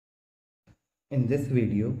In this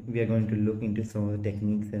video, we are going to look into some of the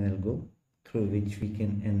techniques and algo through which we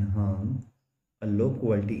can enhance a low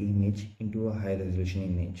quality image into a high resolution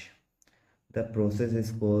image. The process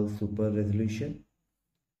is called super resolution.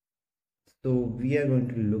 So we are going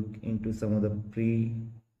to look into some of the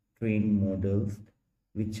pre-trained models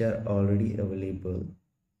which are already available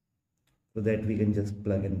so that we can just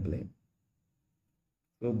plug and play.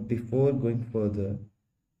 So before going further,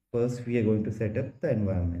 first we are going to set up the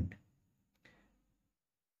environment.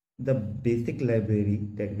 The basic library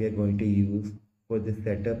that we are going to use for this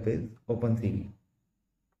setup is OpenCV.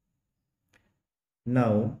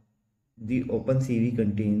 Now, the OpenCV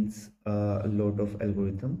contains a lot of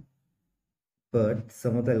algorithms, but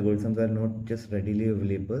some of the algorithms are not just readily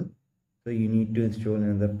available. So you need to install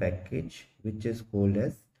another package which is called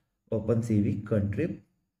as OpenCV contrib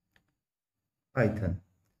Python.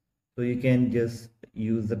 So you can just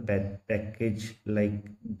use the package like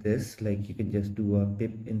this, like you can just do a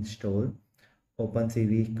pip install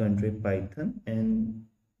OpenCV contrib Python and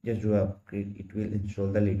just do a upgrade. It will install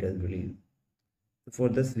the latest release. So for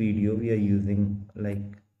this video, we are using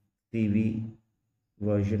like CV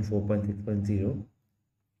version 4.6.0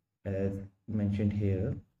 as mentioned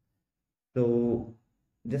here. So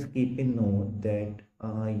just keep in note that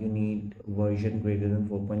you need version greater than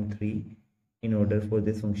 4.3 in order for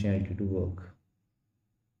this functionality to work.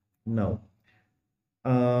 Now,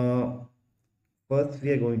 first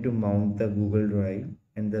we are going to mount the Google Drive,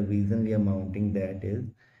 and the reason we are mounting that is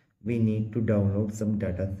we need to download some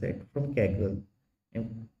data set from Kaggle,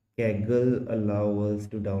 and Kaggle allow us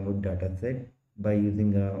to download data set by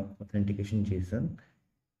using a authentication JSON.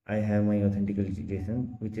 I have my authentication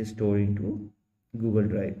JSON which is stored into Google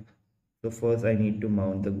Drive. So first I need to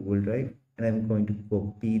mount the Google Drive, and I'm going to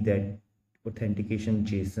copy that authentication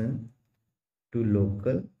JSON to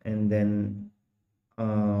local, and then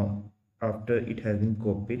after it has been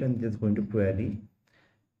copied, I'm just going to query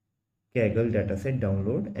Kaggle dataset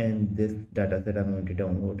download, and this dataset I'm going to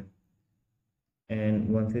download. And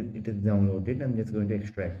once it is downloaded, I'm just going to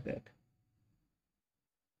extract that.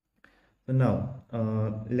 So now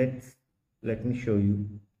let me show you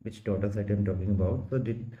which dataset I'm talking about. So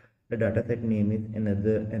the dataset name is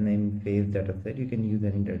another anime face dataset. You can use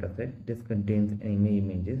any dataset. This contains anime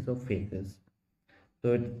images of faces.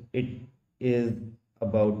 So it is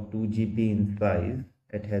about 2 GB in size.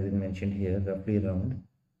 It has been mentioned here, roughly around.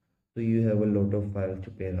 So you have a lot of files to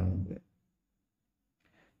play around with.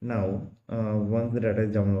 Now, once the data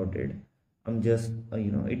is downloaded, I'm just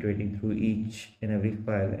iterating through each and every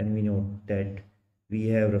file, and we know that we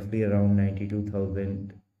have roughly around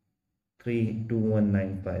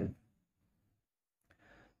 92,3219 files.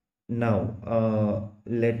 Now,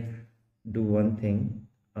 let's do one thing.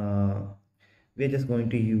 We're just going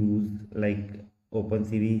to use like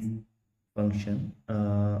OpenCV function,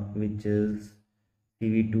 which is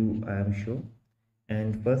CV2, I am sure.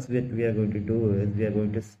 And first what we are going to do is we are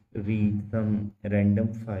going to read some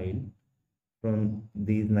random file from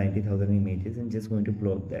these 90,000 images and just going to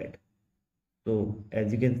plot that. So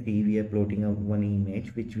as you can see, we are plotting out one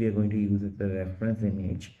image which we are going to use as a reference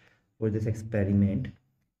image for this experiment,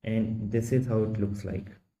 and this is how it looks like.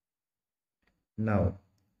 Now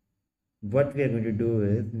what we are going to do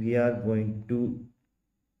is we are going to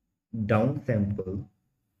downsample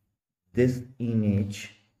this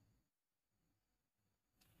image,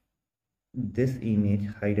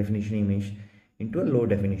 high definition image, into a low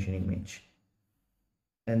definition image,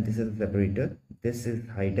 and this is a separator. This is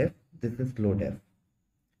high def, this is low def.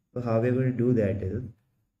 So how we're going to do that is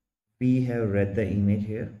we have read the image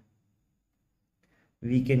here.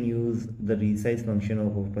 We can use the resize function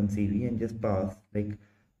of OpenCV and just pass like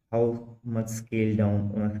how much scale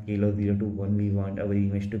down on a scale of 0 to 1 we want our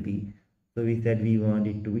image to be. So we said we want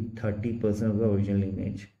it to be 30% of the original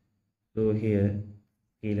image. So here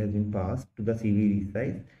scale has been passed to the CV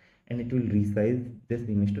resize, and it will resize this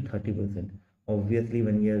image to 30%. Obviously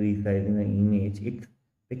when we are resizing the image, its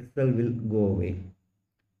pixel will go away.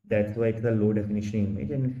 That's why it's a low definition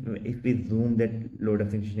image, and if we zoom that low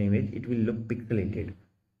definition image, it will look pixelated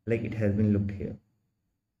like it has been looked here,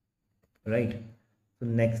 right? So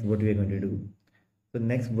next what we are going to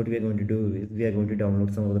do is we are going to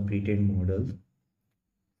download some of the pre-trained models.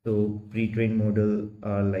 So pre-trained model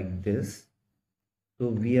are like this. So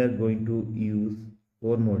we are going to use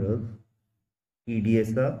 4 models: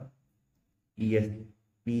 EDSR,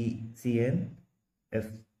 ESPCN,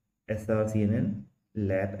 SRCNN,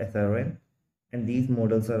 Lab SRN, and these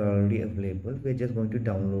models are already available. We're just going to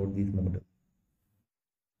download these models.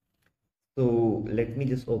 So let me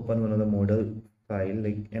just open one of the model file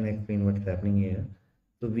and explain what's happening here.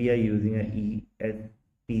 So we are using a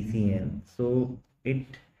ESPCN. So it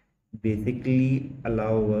basically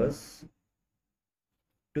allows us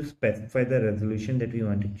to specify the resolution that we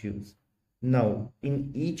want to choose. Now,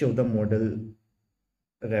 in each of the model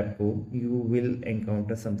repo, you will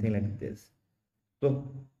encounter something like this. So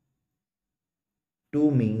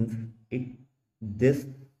 2 means it this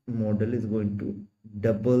model is going to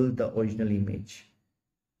double the original image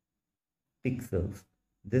pixels.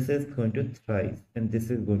 This is going to thrice and this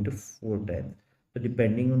is going to 4 times. So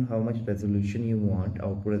depending on how much resolution you want,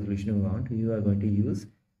 output resolution you want, you are going to use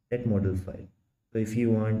that model file. So if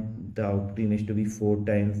you want the output image to be 4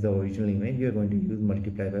 times the original image, you are going to use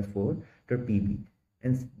multiply by 4.pb.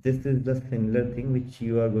 And this is the similar thing which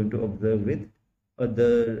you are going to observe with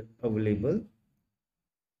other available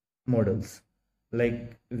models.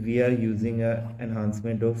 Like we are using a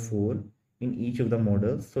enhancement of 4 in each of the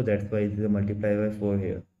models, so that's why it is a multiply by 4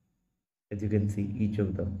 here, as you can see each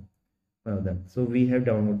of them, one of them. So we have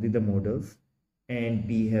downloaded the models and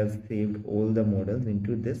we have saved all the models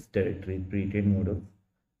into this directory, pre-trained models.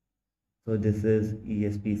 So this is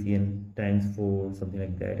ESPCN times 4, something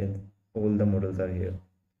like that, and all the models are here,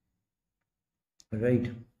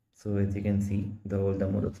 right? So as you can see, all the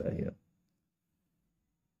models are here.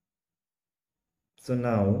 So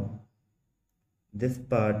now this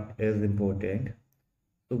part is important.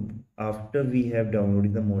 So after we have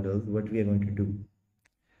downloaded the models, what we are going to do?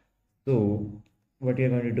 So what we are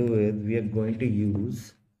going to do is we are going to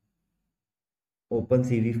use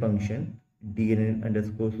OpenCV function DNN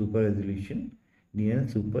underscore super resolution,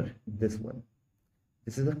 DNN super, this one.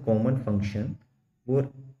 This is a common function for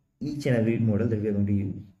each and every model that we are going to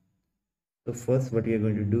use. So first what we are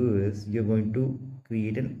going to do is you're going to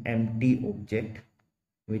create an empty object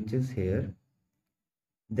which is here.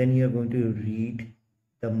 Then you are going to read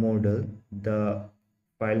the model, the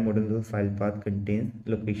file model, the file path contains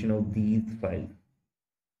location of these files,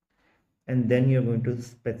 and then you're going to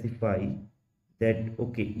specify that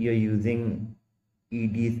okay, you're using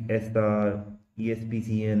EDSR,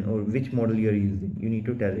 ESPCN, or which model you're using. You need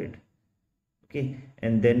to tell it, okay,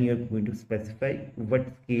 and then you're going to specify what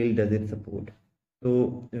scale does it support.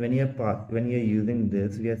 So when you're using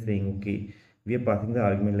this, we are saying okay, we are passing the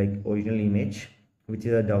argument like original image, which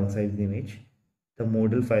is a downsized image, the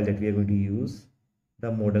model file that we are going to use,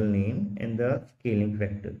 the model name, and the scaling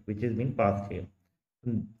factor, which has been passed here.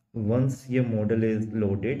 Once your model is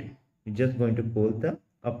loaded, you're just going to call the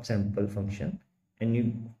upsample function, and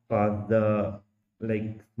you pass the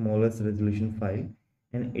like smallest resolution file,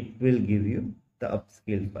 and it will give you the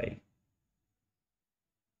upscale file.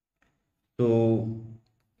 So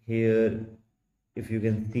here, if you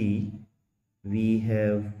can see, we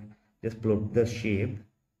have just plot the shape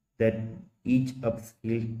that each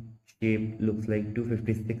upscale shape looks like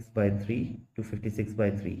 256 by 3, 256 by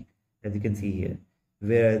 3, as you can see here.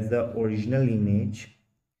 Whereas the original image,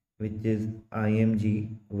 which is IMG,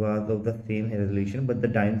 was of the same resolution, but the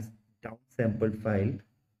downsampled file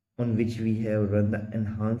on which we have run the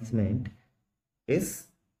enhancement is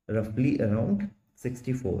roughly around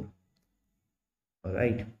 64. All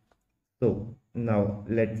right. So now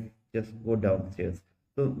let's just go downstairs.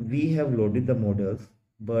 So we have loaded the models,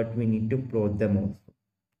 but we need to plot them also.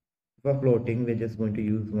 For plotting, we're just going to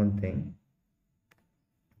use one thing.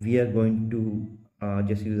 We are going to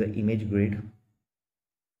just use the image grid.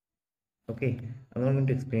 Okay, I'm not going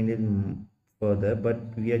to explain it further, but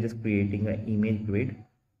we are just creating an image grid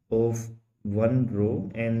of one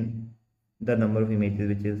row and the number of images,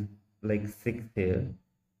 which is like 6 here.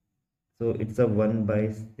 So it's a 1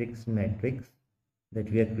 by 6 matrix that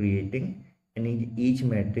we are creating, and in each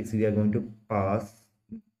matrix we are going to pass,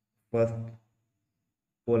 first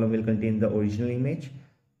column will contain the original image,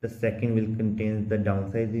 the second will contain the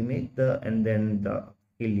downsized image, and then the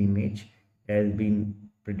scale image has been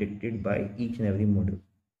predicted by each and every model,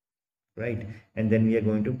 right? And then we are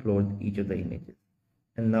going to plot each of the images.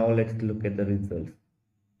 And now let's look at the results.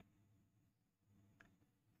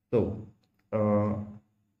 So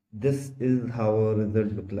this is how our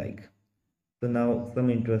results look like. So now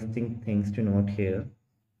some interesting things to note here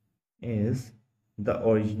is the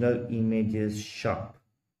original image is sharp,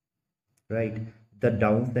 right? The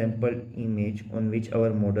downsampled image on which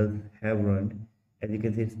our models have run, as you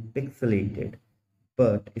can see, it's pixelated.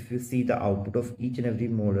 But if you see the output of each and every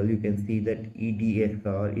model, you can see that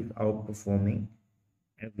EDSR is outperforming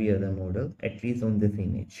every other model, at least on this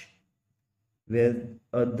image. Whereas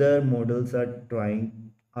other models are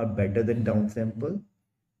better than downsample,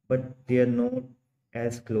 but they are not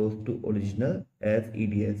as close to original as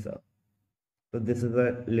EDSR. So this is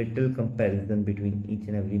a little comparison between each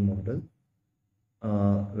and every model.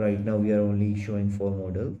 Right now we are only showing 4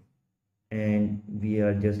 models. and we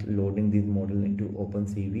are just loading this model into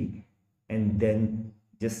OpenCV, and then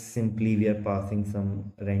just simply we are passing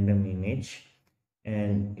some random image,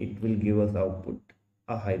 and it will give us output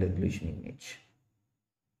a high resolution image.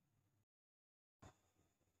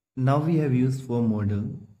 Now we have used four model,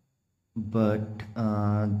 but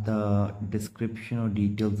the description or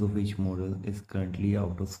details of each model is currently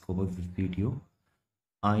out of scope of this video.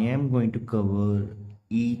 I am going to cover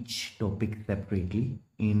each topic separately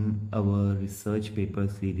in our research paper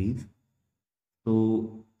series.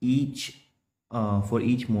 So for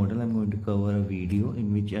each model, I'm going to cover a video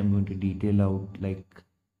in which I'm going to detail out like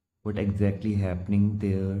what exactly happening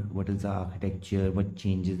there, what is the architecture, what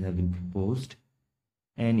changes have been proposed.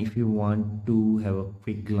 And if you want to have a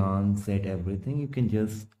quick glance at everything, you can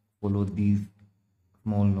just follow these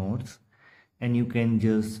small notes, and you can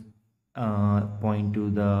just point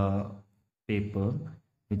to the paper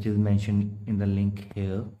which is mentioned in the link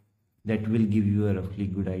here. That will give you a roughly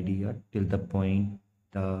good idea till the point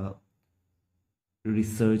the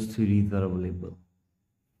research series are available.